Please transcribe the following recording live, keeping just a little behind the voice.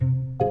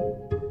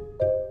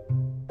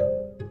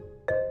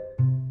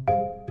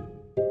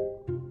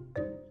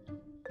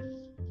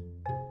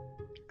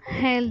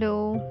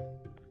Hello,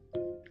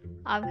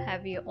 how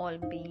have you all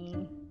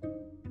been?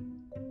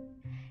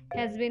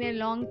 Has been a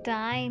long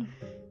time.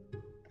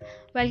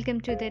 Welcome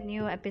to the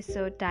new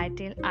episode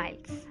titled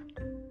IELTS.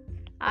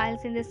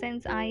 IELTS in the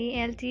sense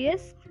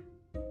IELTS?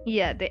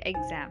 Yeah, the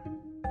exam.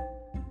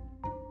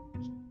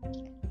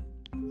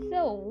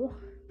 So,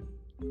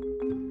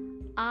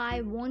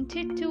 I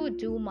wanted to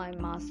do my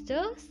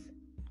masters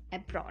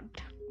abroad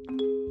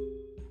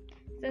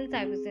since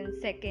I was in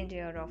second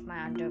year of my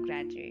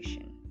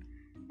undergraduation.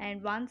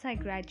 And once I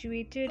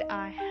graduated,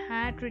 I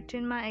had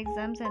written my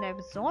exams and I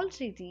was all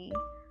ready.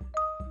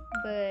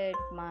 But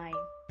my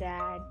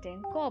dad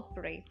didn't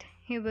cooperate.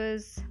 He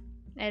was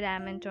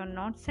adamant on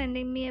not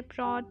sending me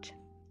abroad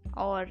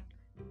or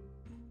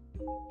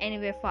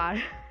anywhere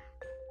far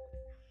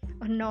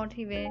or not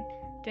even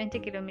 20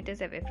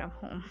 kilometers away from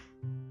home.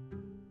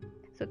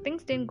 So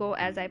things didn't go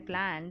as I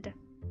planned.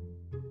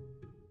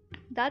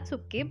 That's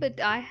okay, but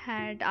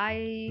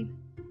I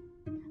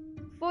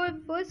for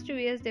first 2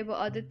 years there were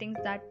other things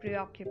that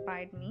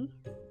preoccupied me.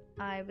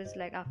 I was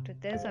like, after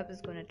this I was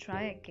gonna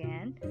try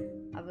again.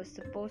 I was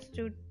supposed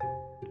to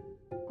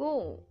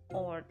go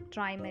or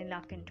try my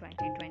luck in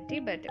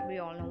 2020, but we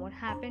all know what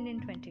happened in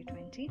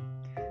 2020.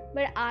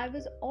 But I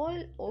was all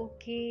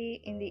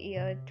okay in the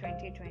year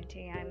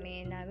 2020. I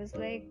mean, I was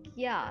like,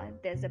 yeah,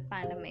 there's a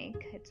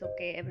pandemic, it's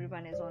okay,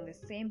 everyone is on the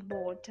same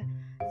boat.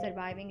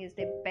 Surviving is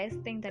the best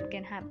thing that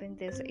can happen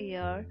this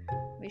year.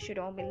 We should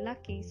all be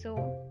lucky.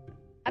 So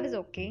I was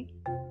okay.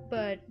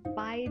 But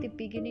by the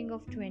beginning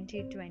of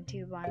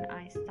 2021,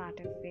 I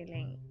started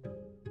feeling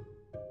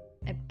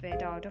a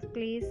bit out of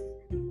place.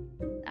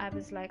 I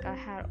was like, I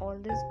had all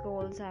these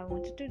goals, I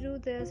wanted to do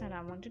this and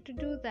I wanted to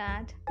do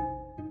that,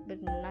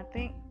 but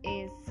nothing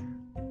is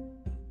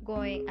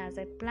going as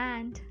I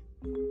planned.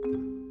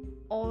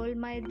 All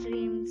my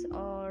dreams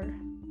are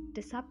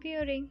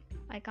disappearing.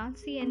 I can't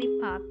see any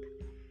path.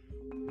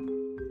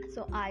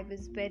 So I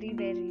was very,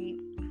 very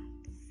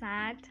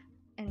sad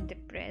and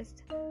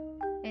depressed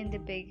in the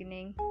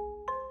beginning,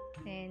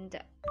 and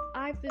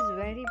I was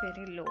very,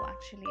 very low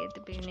actually at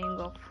the beginning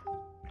of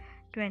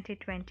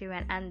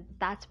 2021, and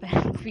that's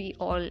when we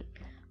all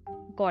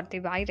got the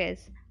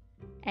virus.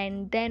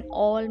 And then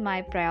all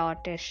my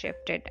priorities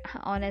shifted.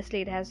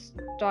 Honestly, it has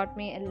taught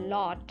me a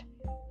lot.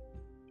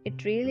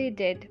 It really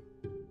did.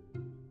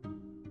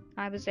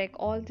 I was like,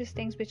 all these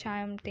things which I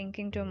am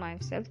thinking to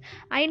myself,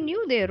 I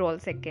knew they were all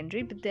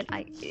secondary, but then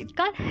it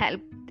can't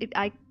help it.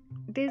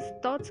 These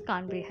thoughts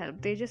can't be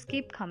helped, they just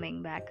keep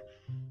coming back.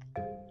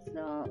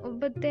 So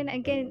but then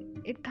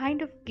again, it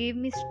kind of gave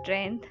me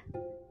strength.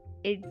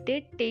 It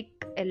did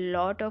take a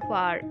lot of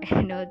our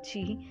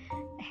energy.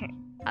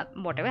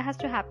 Whatever has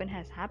to happen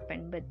has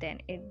happened, but then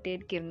it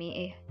did give me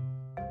a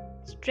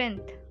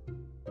strength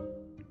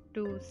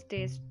to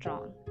stay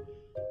strong.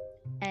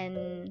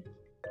 And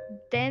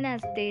then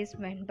as days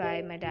went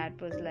by, my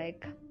dad was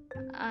like,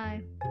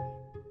 I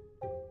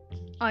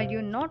are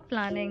you not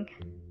planning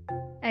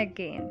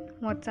again?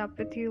 What's up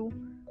with you?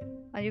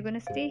 Are you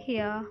gonna stay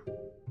here?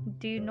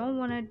 Do you not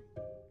wanna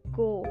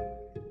go?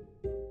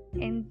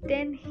 And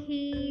then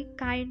he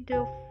kind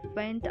of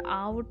went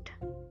out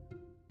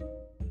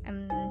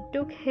and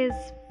took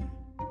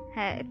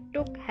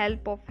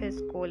help of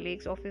his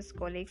colleagues,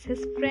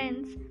 his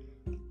friends.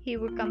 He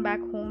would come back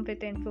home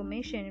with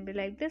information and be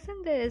like, this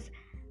and this.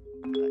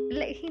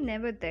 Like, he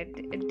never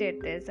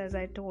did this. As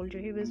I told you,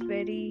 he was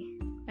very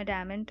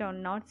adamant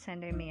on not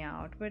sending me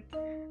out, but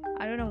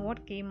I don't know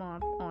what came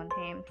up on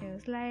him. He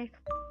was like,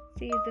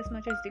 see, this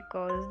much is the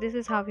cause, this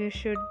is how you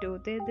should do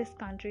this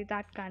country,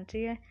 that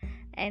country.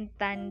 And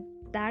then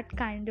that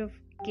kind of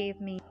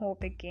gave me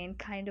hope again,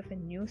 kind of a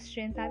new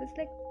strength. I was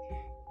like,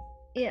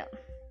 yeah,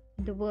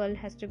 the world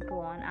has to go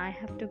on, I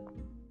have to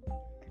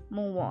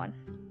move on.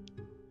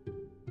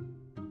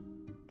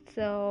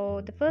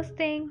 So the first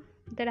thing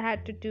that I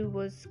had to do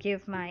was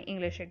give my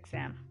English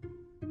exam.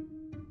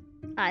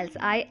 IELTS.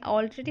 I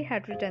already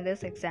had written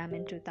this exam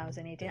in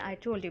 2018. I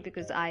told you,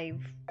 because I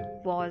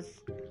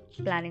was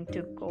planning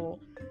to go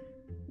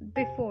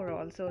before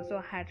also. So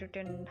I had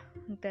written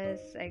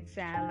this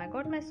exam. I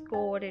got my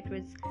score. It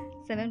was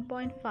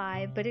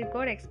 7.5, but it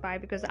got expired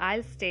because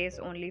IELTS stays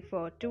only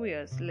for 2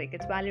 years. Like,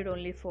 it's valid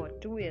only for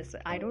 2 years.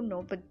 I don't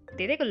know, but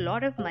they take a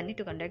lot of money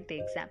to conduct the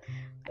exam.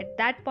 At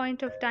that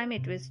point of time,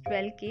 it was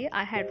 12k.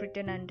 I had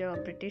written under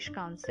British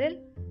Council.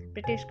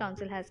 British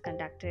Council has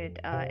conducted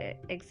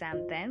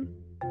exam then,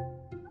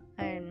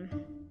 and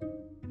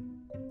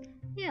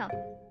yeah,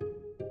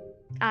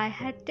 I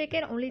had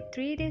taken only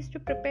 3 days to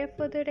prepare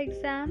for that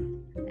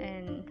exam.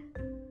 And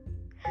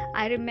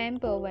I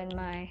remember when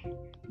my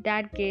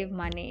dad gave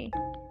money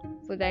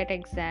for that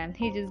exam,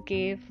 he just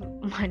gave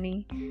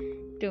money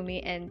to me,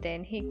 and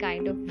then he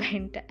kind of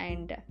went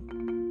and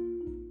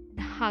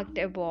hugged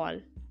a wall.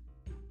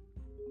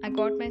 I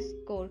got my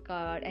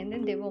scorecard, and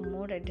then they were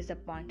more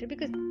disappointed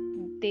because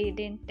they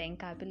didn't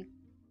think I will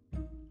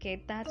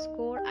get that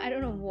score. I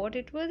don't know what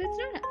it was. It's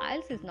not,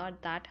 IELTS is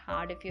not that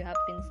hard if you have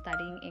been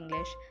studying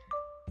English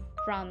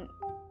from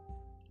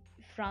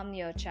from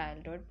your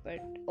childhood, but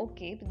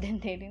okay. But then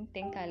they didn't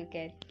think I'll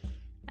get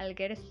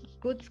a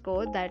good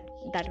score that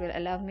will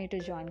allow me to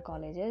join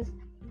colleges.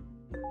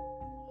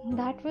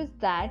 That was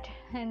that.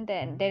 And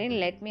then they didn't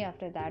let me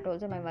after that.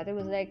 Also, my mother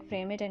was like,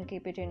 frame it and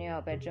keep it in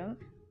your bedroom.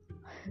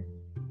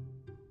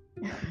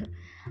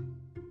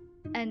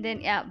 And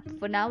then yeah,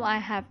 for now I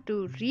have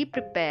to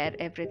re-prepare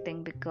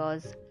everything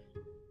because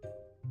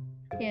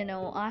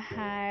I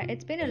had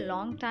it's been a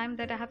long time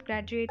that I have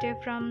graduated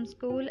from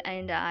school,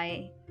 and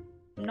I'm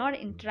not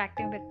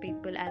interacting with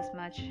people as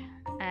much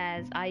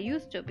as I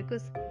used to,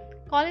 because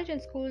college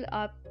and school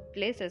are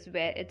places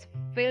where it's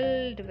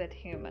filled with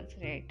humans,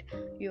 right?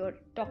 You're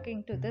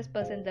talking to this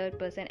person, that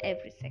person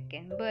every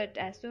second. But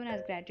as soon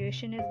as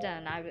graduation is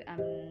done,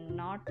 I'm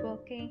not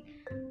working,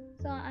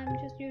 so I'm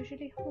just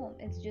usually home.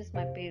 It's just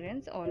my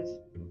parents, or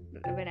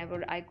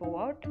whenever I go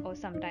out, or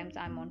sometimes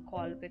I'm on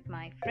call with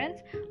my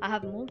friends. I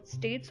have moved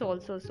states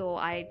also, so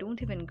I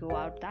don't even go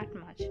out that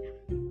much.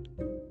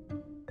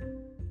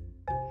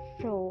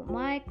 So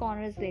my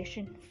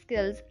conversation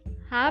skills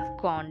have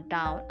gone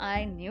down.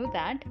 I knew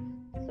that.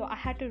 So I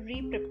had to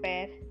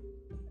re-prepare,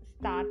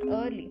 start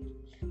early.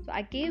 So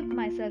I gave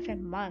myself a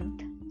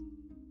month.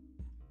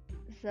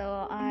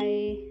 So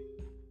I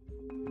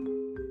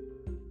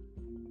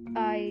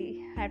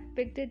had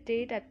picked a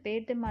date, I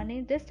paid the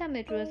money. This time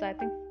it was, I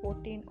think,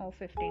 14 or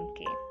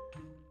 15k.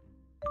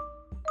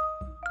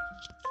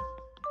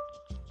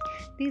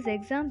 These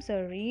exams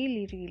are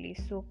really, really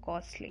so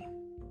costly.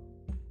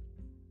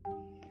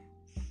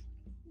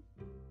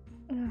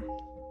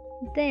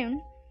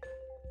 Then,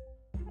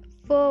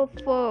 for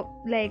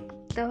like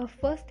the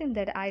first thing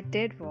that I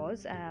did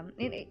was,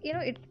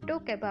 it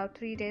took about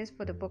 3 days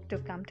for the book to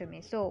come to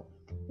me. So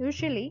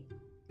usually,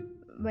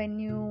 when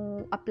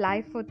you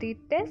apply for the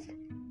test,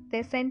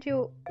 they send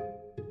you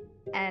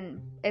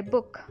a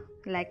book,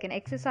 like an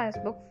exercise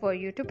book for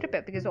you to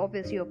prepare, because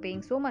obviously you're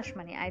paying so much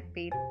money. I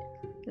paid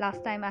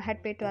last time, I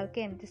had paid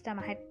 12k, and this time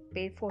I had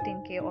paid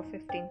 14k or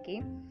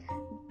 15k.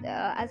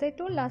 As I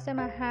told last time,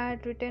 I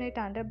had written it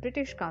under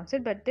British Council,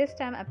 but this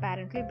time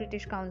apparently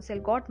British Council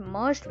got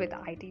merged with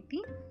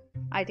IDP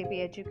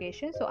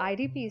Education, so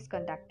IDP is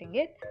conducting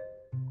it.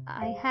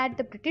 I had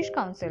the British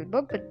Council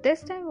book, but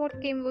this time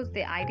what came was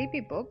the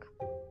IDP book.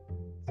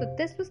 So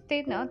this was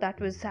thinner, that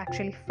was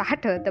actually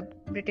fatter, the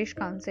British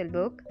Council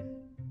book.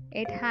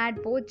 It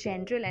had both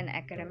general and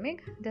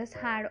academic. This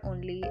had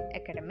only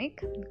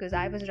academic, because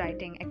I was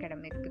writing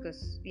academic,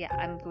 because yeah,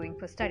 I'm going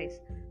for studies,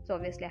 so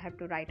obviously I have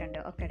to write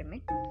under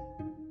academic.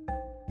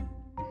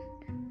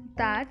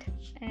 That,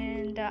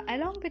 and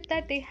along with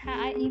that,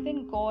 I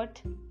even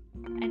got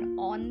an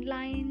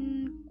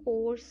online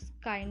course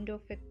kind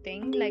of a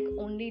thing, like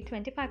only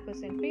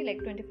 25% free, like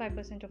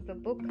 25% of the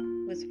book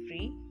was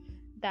free.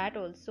 That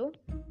also,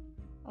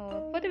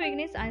 for the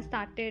beginnings, I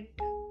started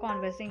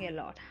conversing a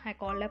lot. I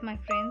called up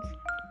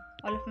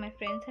all of my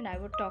friends, and I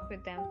would talk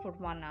with them for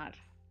 1 hour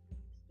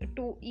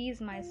to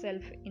ease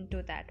myself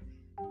into that,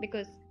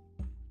 because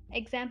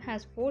exam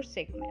has 4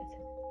 segments: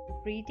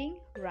 reading,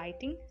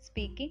 writing,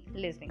 speaking,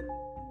 listening.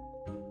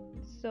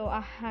 So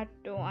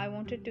I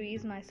wanted to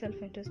ease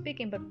myself into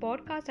speaking, but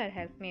podcast had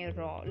helped me a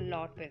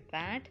lot with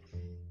that,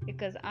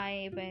 because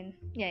I'll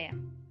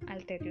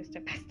tell you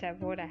step by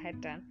step what I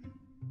had done.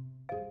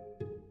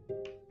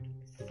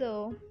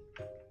 So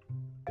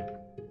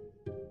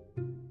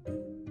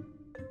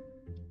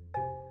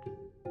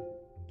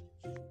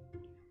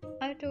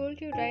I told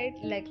you, right,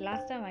 like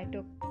last time I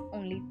took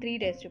only 3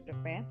 days to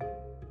prepare,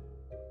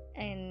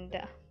 and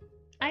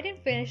I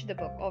didn't finish the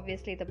book,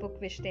 obviously, the book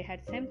which they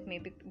had sent me,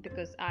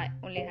 because I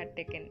only had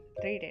taken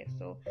 3 days.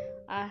 So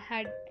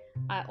I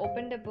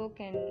opened the book,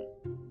 and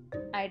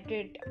I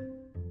did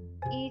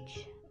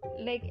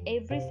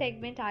every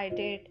segment I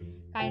did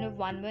kind of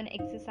one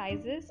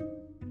exercises.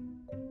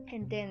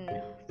 And then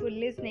for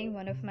listening,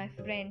 one of my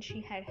friends,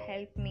 she had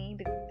helped me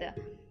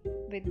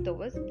with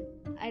those.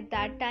 At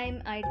that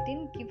time, I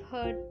didn't give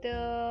her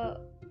the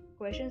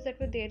questions that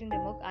were there in the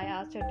book. I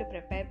asked her to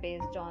prepare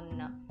based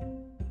on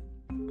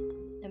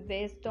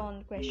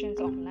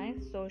questions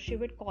online. So she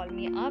would call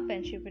me up,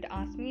 and she would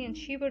ask me, and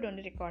she would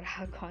only record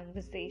our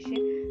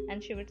conversation,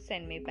 and she would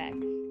send me back.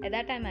 At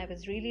that time, I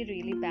was really,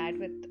 really bad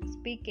with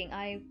speaking.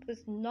 I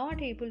was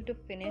not able to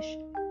finish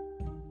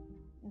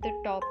the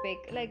topic.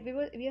 Like we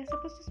are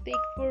supposed to speak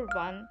for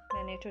 1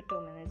 minute or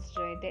 2 minutes,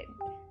 right?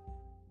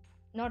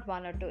 Not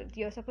 1 or 2,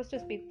 you're supposed to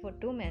speak for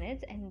 2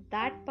 minutes, and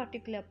that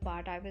particular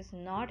part I was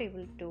not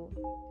able to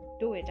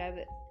do it.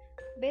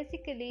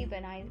 Basically,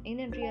 when I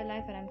in real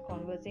life, when I'm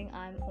conversing,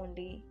 I'm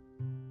only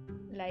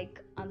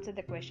like answer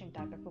the question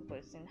type of a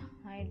person.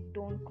 I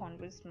don't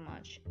converse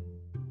much,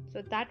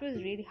 so that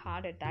was really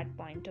hard at that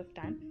point of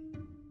time.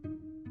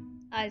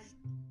 I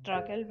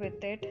struggled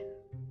with it.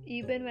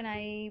 Even when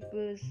I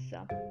was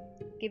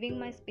giving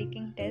my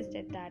speaking test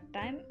at that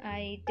time,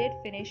 I did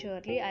finish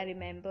early. I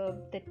remember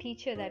the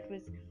teacher the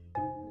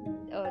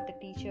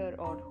teacher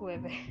or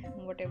whoever,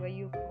 whatever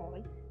you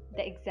call,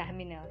 the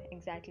examiner,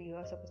 exactly, you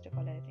are supposed to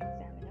call it an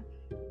examiner.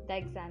 the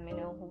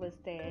examiner who was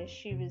there,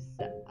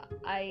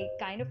 I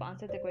kind of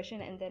answered the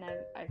question, and then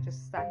I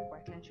just sat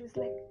quietly, and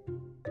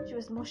she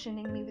was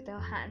motioning me with her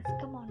hands,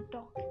 come on,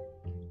 talk.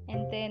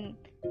 And then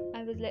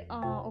I was like,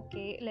 oh,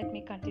 okay, let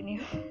me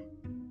continue.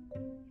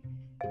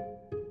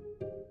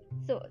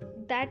 So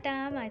that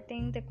time, I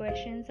think the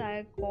questions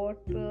I got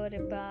were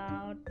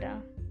about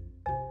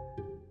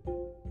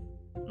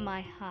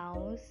my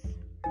house,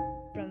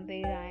 from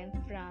where I'm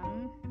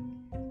from.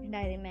 And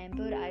I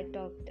remember I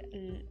talked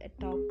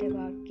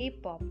about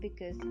K-pop,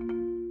 because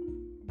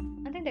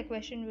I think the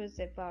question was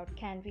about,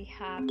 can we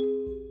have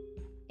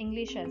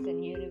English as a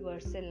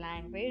universal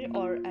language,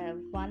 or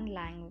one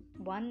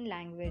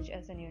language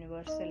as a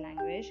universal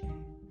language.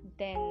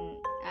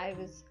 Then I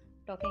was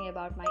talking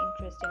about my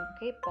interest in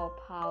K-pop,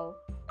 how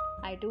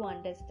I do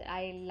understand,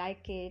 I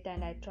like it,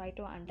 and I try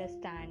to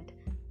understand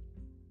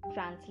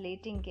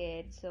translating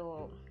it.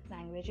 So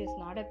language is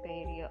not a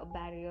barrier.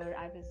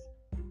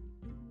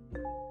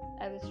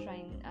 I was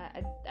trying.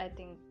 I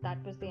think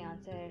that was the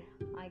answer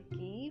I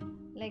gave.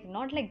 Like,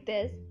 not like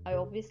this. I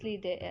obviously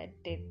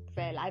did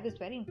well. I was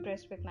very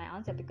impressed with my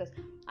answer, because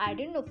I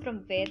didn't know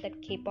from where that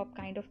K-pop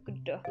kind of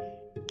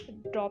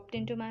dropped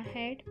into my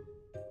head.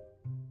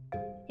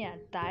 Yeah,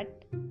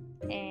 that.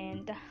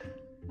 And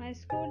I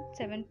scored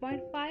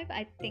 7.5.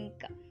 I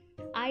think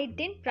I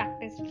didn't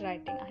practice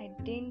writing. I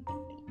didn't,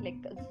 like,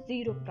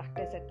 zero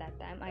practice at that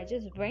time. I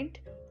just went,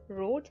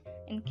 wrote,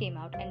 and came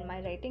out, and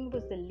my writing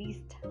was the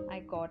least I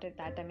got at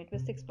that time. It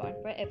was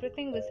 6.5.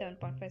 Everything was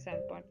 7.5,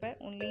 7.5.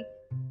 Only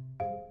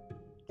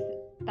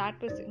that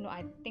was,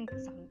 I think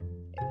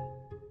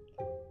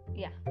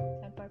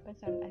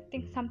 7.5. I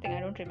think something,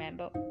 I don't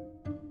remember.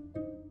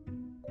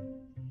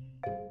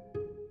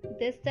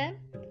 This time,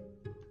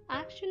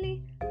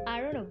 actually,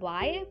 I don't know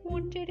why I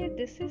wanted it.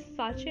 This is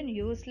such an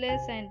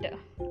useless, and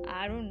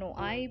I don't know.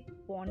 I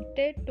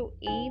wanted to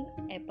aim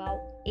above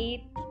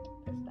 8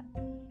 this time.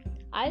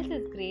 IELTS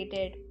is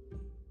graded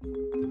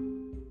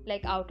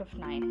like out of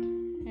 9,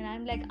 and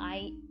I'm like,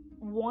 I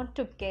want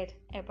to get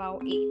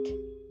above 8.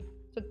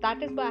 So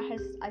that is why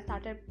I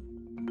started,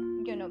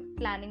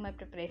 planning my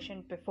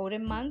preparation before a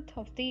month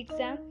of the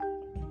exam.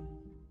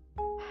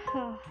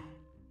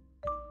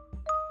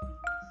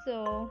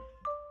 So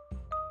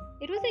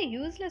it was a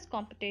useless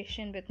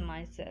competition with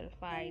myself.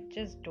 I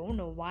just don't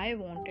know why I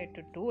wanted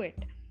to do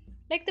it.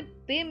 Like, the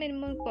bare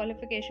minimum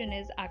qualification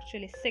is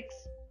actually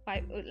 6,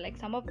 5, like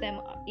some of them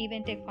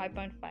even take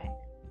 5.5.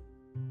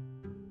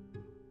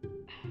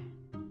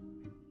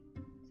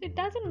 So it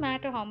doesn't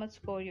matter how much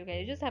score you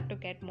get, you just have to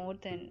get more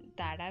than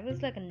that. I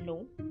was like,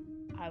 no,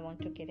 I want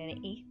to get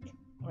an 8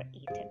 or 8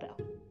 above.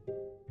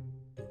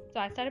 So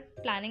I started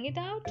planning it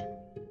out.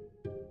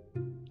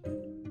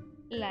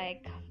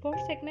 Like, for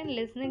segment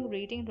listening,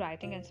 reading,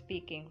 writing, and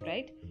speaking,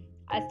 right?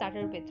 I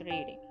started with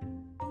reading.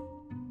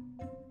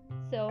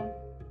 So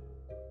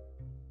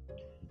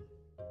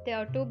there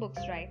are 2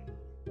 books, right?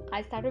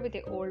 I started with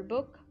the old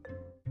book,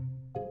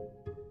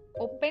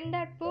 opened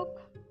that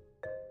book.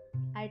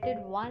 I did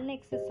one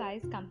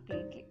exercise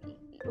completely.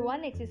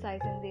 One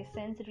exercise in the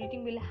sense,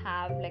 reading will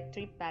have like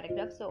 3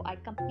 paragraphs. So I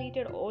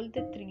completed all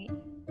the 3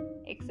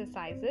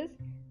 exercises.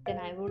 Then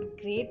I would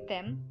grade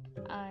them,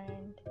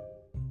 and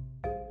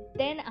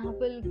then I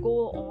will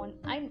go on.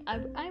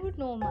 I would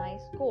know my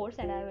scores,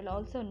 and I will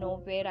also know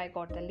where I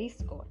got the least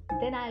score.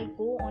 Then I'll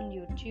go on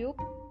YouTube,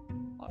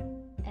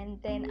 and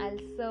then I'll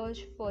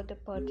search for the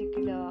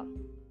particular,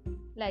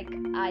 like,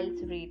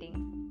 IELTS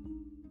reading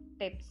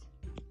tips.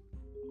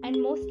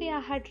 And mostly I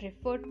had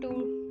referred to,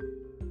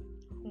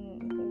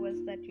 who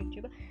was that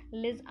YouTuber?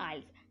 Liz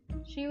IELTS.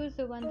 She was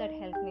the one that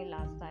helped me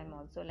last time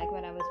also. Like,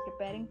 when I was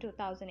preparing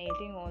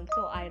 2018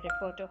 also, I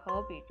refer to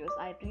her videos.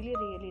 I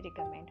really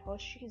recommend her.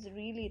 She's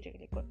really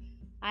good.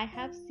 I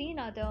have seen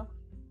other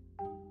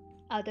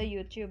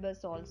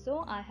YouTubers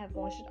also. I have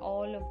watched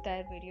all of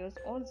their videos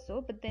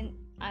also, but then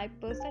I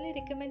personally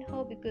recommend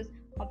her because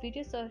her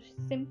videos are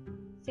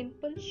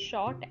simple,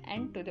 short,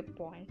 and to the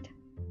point.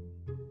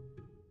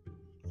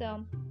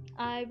 So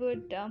I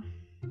would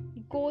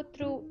go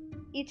through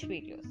each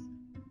videos,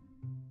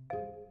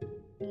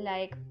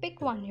 like, pick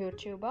one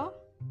YouTuber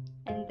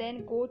and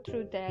then go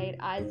through their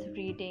IELTS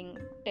reading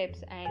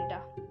tips and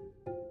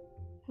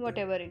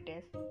whatever it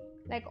is,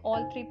 like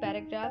all 3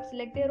 paragraphs.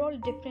 Like, they're all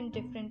different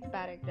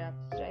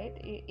paragraphs, right?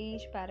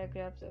 Each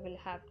paragraph will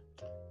have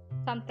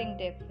something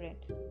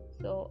different.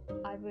 So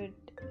I would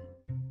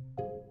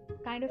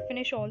kind of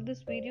finish all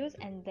these videos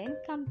and then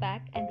come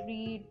back and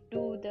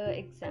redo the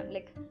exam,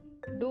 like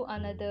do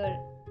another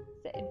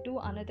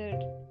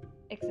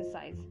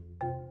exercise.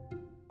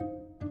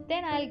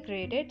 Then I'll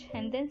grade it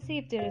and then see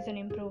if there is an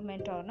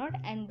improvement or not,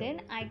 and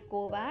then I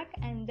go back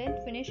and then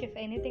finish if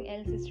anything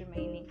else is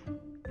remaining.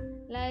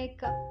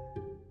 Like,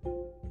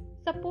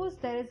 suppose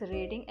there is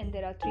reading and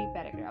there are 3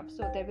 paragraphs,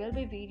 so there will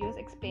be videos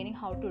explaining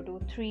how to do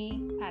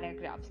 3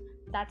 paragraphs.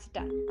 That's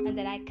done, and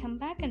then I come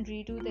back and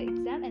redo the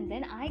exam, and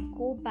then I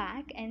go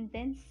back and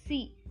then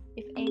see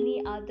if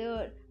any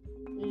other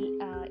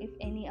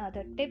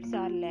tips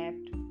are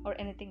left or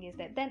anything is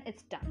there. Then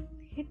it's done.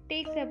 It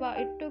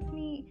took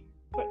me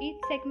For each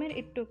segment,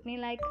 it took me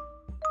like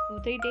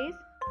 2-3 days.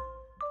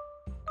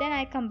 Then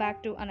I come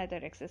back to another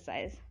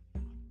exercise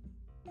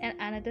and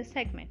another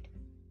segment.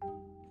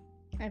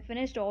 I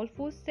finished all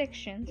 4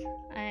 sections,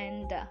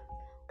 and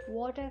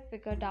what I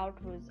figured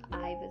out was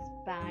I was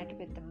bad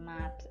with the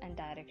maps and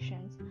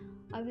directions.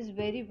 I was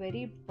very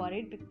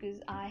worried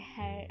because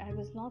I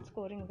was not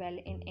scoring well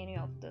in any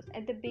of those.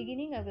 At the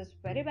beginning, I was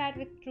very bad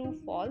with true,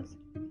 false,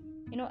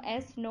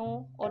 yes,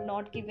 no, or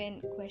not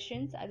given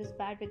questions. I was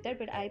bad with that,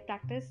 but I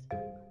practiced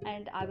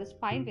and I was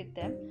fine with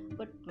them.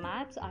 But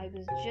maps, I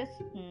was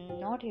just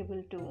not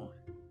able to.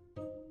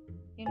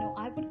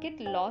 I would get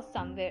lost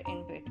somewhere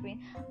in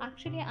between.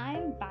 Actually, I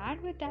am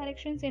bad with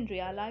directions in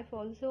real life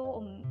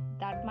also.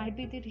 That might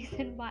be the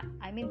reason why.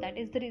 I mean, that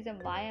is the reason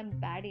why I'm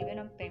bad even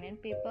on pen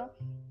and paper.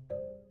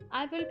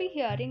 I will be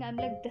hearing, I'm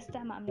like, this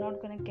time I'm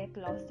not gonna get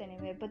lost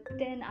anywhere. But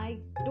then I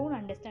don't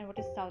understand what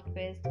is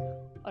southwest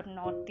or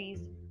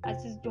northeast. I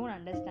just don't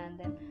understand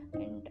them.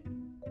 And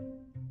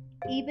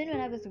even when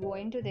I was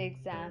going to the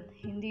exam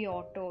in the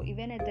auto,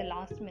 even at the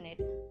last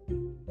minute,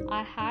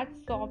 I had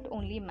solved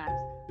only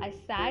maps. I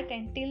sat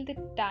until the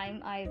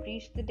time I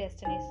reached the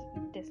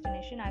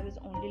destination. I was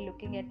only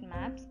looking at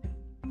maps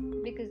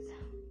because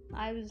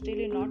I was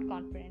really not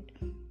confident.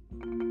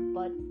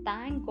 But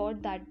thank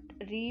God that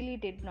really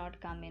did not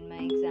come in my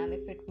exam.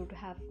 If it would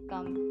have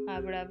come,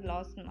 I would have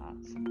lost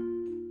marks.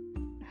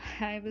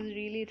 I was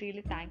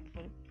really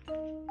thankful.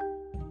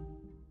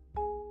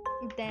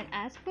 Then,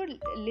 as for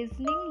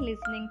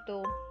listening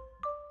though,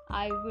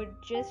 I would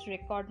just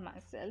record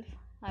myself.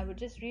 I would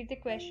just read the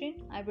question,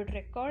 I would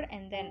record,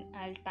 and then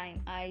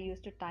I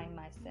used to time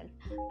myself.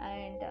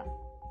 And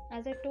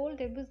as I told,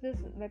 there was this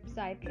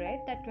website,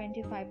 right? That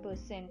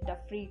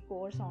 25% free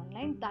course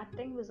online. That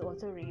thing was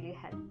also really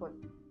helpful.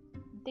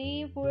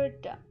 They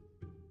would,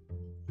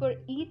 for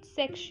each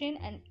section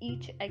and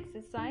each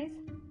exercise,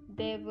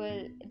 they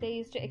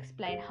used to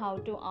explain how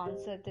to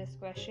answer this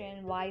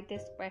question, why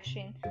this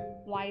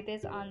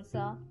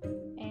answer,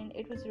 and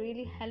it was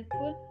really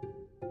helpful.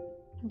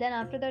 Then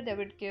after that, they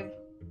would give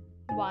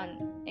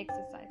one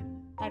exercise.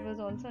 That was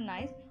also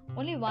nice.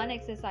 Only one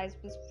exercise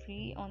was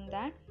free on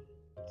that,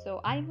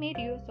 so I made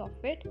use of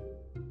it.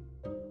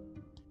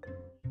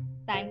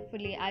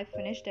 Thankfully, I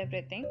finished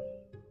everything.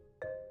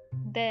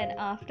 Then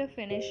after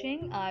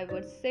finishing, I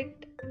would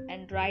sit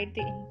and write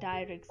the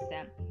entire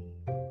exam,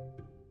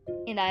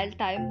 and I'll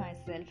time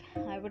myself.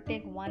 I would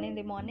take one in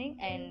the morning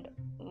and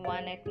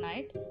one at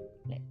night.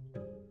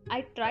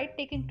 I tried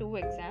taking 2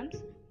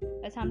 exams,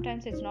 but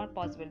sometimes it's not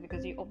possible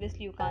because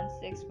you can't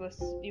sit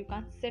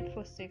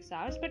for 6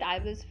 hours. But I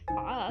was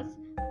fast.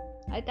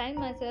 I timed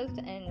myself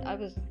and I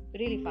was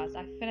really fast.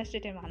 I finished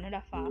it in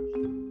 1.5 hours.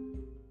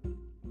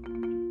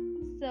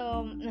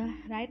 So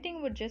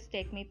writing would just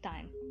take me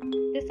time.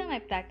 This time I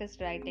practiced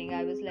writing.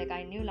 I was like,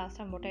 I knew last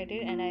time what I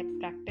did, and I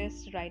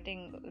practiced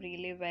writing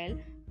really well.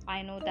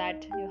 I know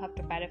that you have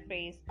to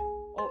paraphrase,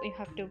 or you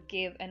have to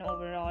give an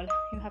overall,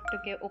 you have to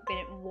give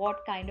opinion,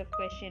 what kind of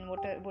question,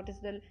 what is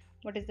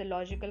the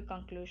logical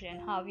conclusion,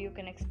 how you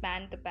can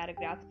expand the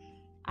paragraph.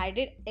 I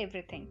did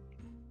everything.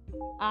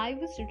 I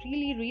was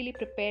really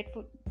prepared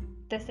for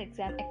this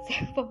exam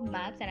except for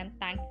maths, and I'm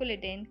thankful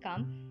it didn't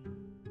come.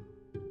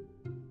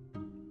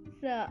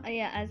 So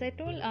yeah, as I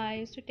told, I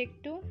used to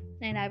take 2,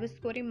 and I was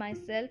scoring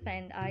myself,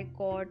 and I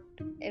got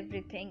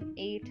everything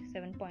 8,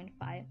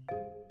 7.5.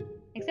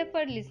 Except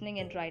for listening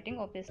and writing,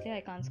 obviously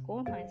I can't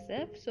score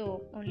myself,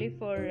 so only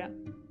for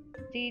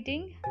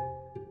reading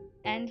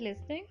and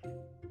listening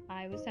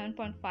I was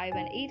 7.5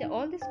 and 8.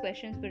 All these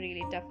questions were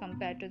really tough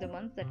compared to the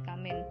ones that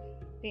come in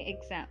the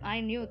exam.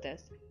 I knew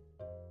this,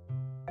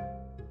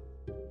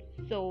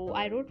 so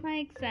I wrote my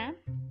exam.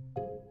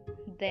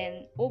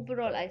 Then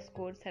overall I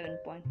scored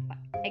 7.5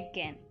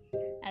 again,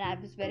 and I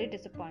was very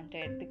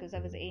disappointed because I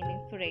was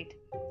aiming for 8.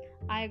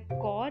 I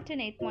got an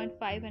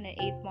 8.5 and an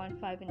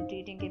 8.5 in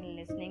reading and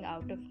listening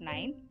out of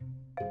 9,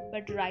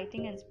 but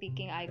writing and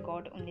speaking I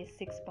got only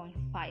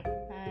 6.5.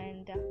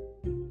 And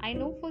I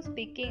know for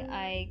speaking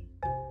I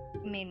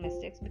made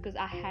mistakes because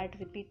I had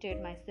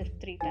repeated myself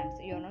 3 times.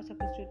 You're not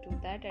supposed to do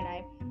that, and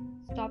I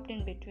stopped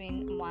in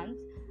between once,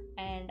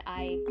 and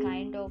I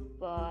kind of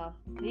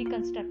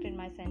reconstructed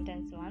my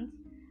sentence once.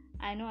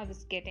 I know I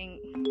was getting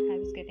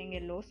a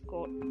low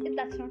score.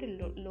 That's not a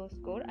low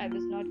score. I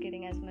was not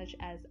getting as much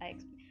as I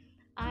expected.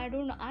 I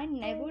don't know. I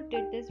never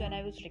did this when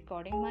I was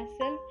recording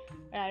myself.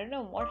 But I don't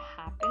know what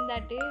happened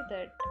that day.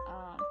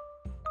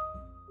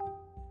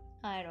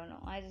 I don't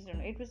know. I just don't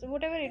know. It was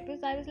whatever it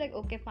was. I was like,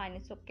 okay, fine.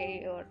 It's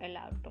okay. You're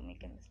allowed to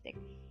make a mistake.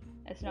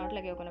 It's not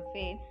like you're gonna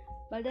fail.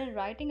 But then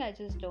writing, I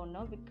just don't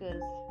know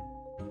because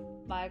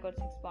I got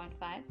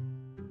 6.5.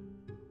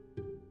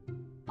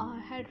 I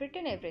had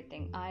written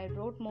everything. I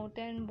wrote more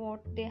than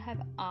what they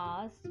have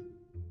asked.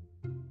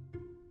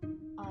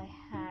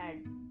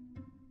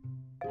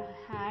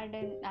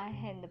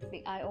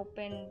 I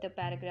opened the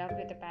paragraph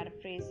with a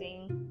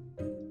paraphrasing.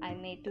 I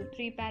made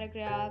 2-3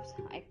 paragraphs.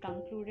 I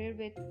concluded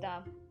with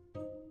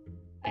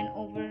an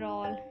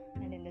overall,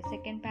 and in the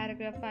second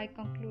paragraph I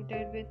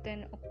concluded with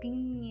an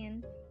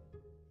opinion.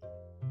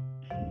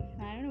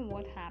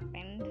 what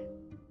happened.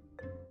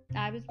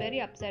 I was very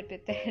upset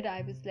with it.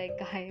 I was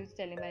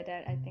telling my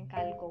dad, I think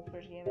I'll go for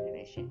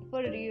re-evaluation.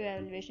 For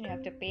re-evaluation, you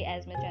have to pay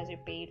as much as you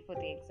paid for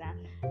the exam.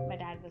 My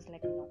dad was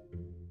like, no,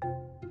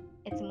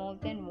 it's more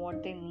than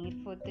what they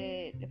need for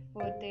the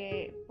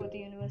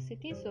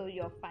university, so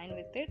you're fine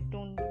with it.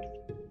 Don't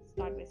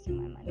start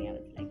wasting my money. I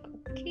was like,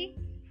 okay.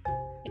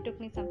 It took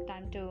me some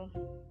time to.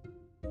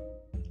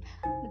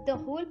 But the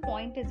whole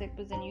point is, it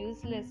was a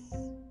useless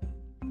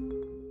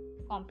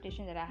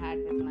competition that I had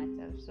with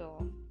myself.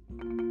 So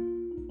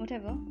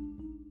whatever.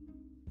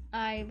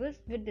 I was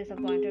a bit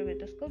disappointed with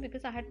the score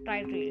because I had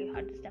tried really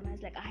hard this time. I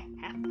was like, I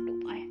have to.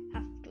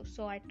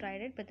 So I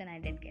tried it, but then I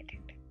didn't get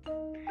it.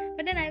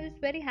 But then I was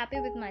very happy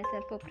with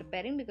myself for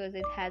preparing because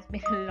it has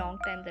been a long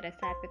time that I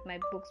sat with my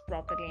books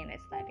properly and I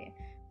studied.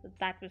 So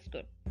that was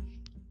good.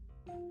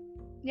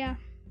 Yeah.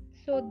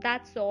 So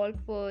that's all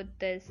for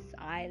this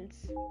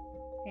IELTS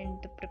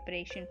and the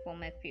preparation for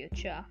my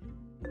future.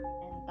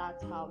 And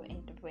that's how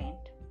it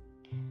went.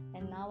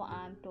 And now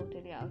I'm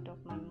totally out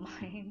of my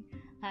mind.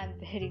 I'm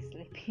very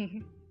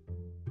sleepy.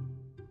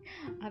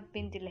 I've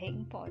been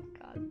delaying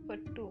podcast for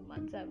 2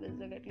 months. I was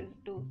like, at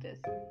least do this.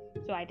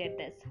 So I did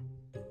this.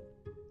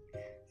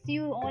 See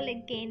you all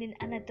again in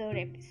another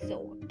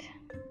episode.